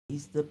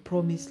is the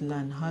promised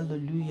land.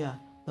 Hallelujah.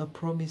 The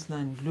promised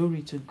land.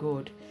 Glory to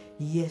God.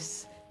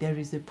 Yes, there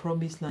is a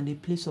promised land, a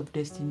place of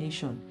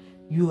destination.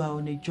 You are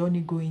on a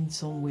journey going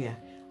somewhere.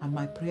 And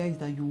my prayer is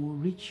that you will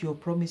reach your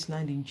promised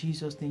land in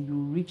Jesus' name. You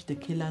will reach the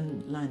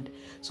Canaan land.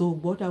 So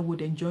what I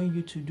would enjoin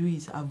you to do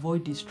is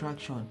avoid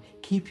distraction.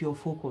 Keep your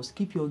focus.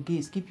 Keep your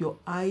gaze. Keep your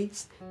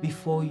eyes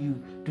before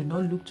you. Do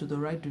not look to the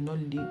right. Do not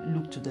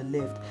look to the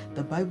left.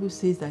 The Bible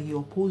says that he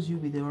opposes you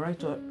with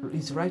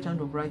his right hand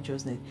of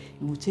righteousness.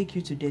 It will take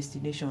you to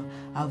destination.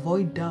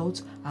 Avoid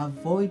doubt.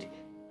 Avoid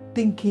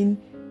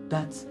thinking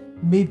that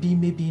maybe,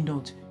 maybe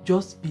not.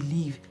 Just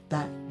believe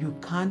that you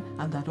can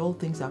and that all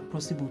things are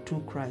possible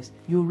through Christ.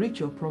 You'll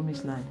reach your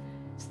promised land.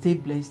 Stay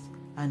blessed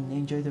and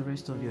enjoy the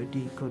rest of your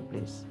day. God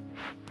bless.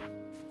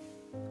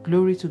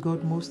 Glory to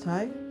God Most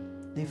High.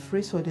 The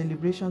phrase for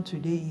deliberation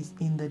today is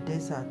in the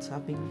desert.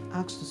 I've been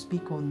asked to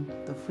speak on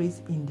the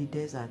phrase in the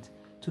desert.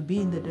 To be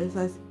in the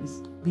desert is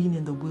being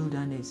in the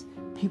wilderness.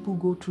 People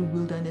go through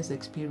wilderness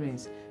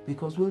experience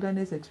because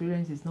wilderness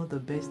experience is not the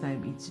best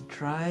time. It's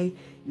dry.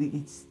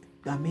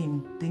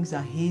 Things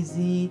are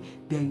hazy.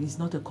 There is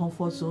not a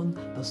comfort zone.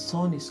 The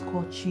sun is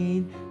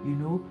scorching.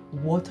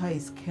 Water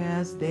is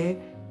scarce there.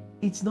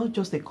 It's not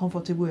just a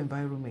comfortable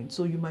environment.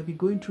 So you might be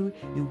going through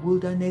a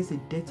wilderness, a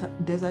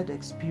desert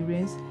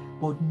experience,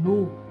 but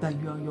know that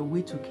you are on your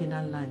way to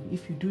Canaan land.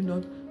 If you do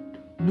not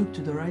look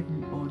to the right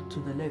or to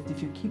the left,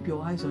 if you keep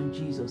your eyes on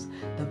Jesus,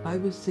 the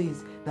Bible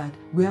says that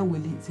where will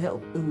his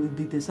help,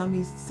 the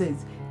psalmist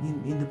says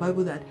in the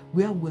Bible that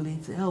where will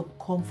his help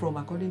come from?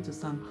 According to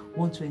Psalm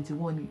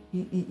 121,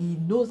 he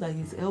knows that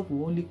his help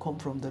will only come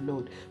from the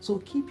Lord. So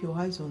keep your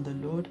eyes on the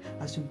Lord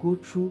as you go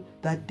through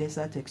that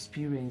desert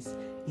experience.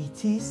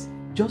 It is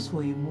just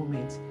for a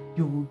moment.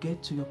 You will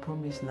get to your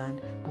promised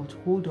land, but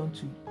hold on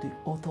to the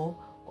author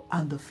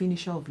and the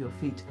finisher of your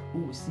faith, who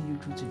will see you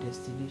through to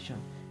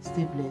destination.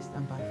 Stay blessed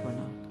and bye for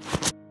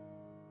now.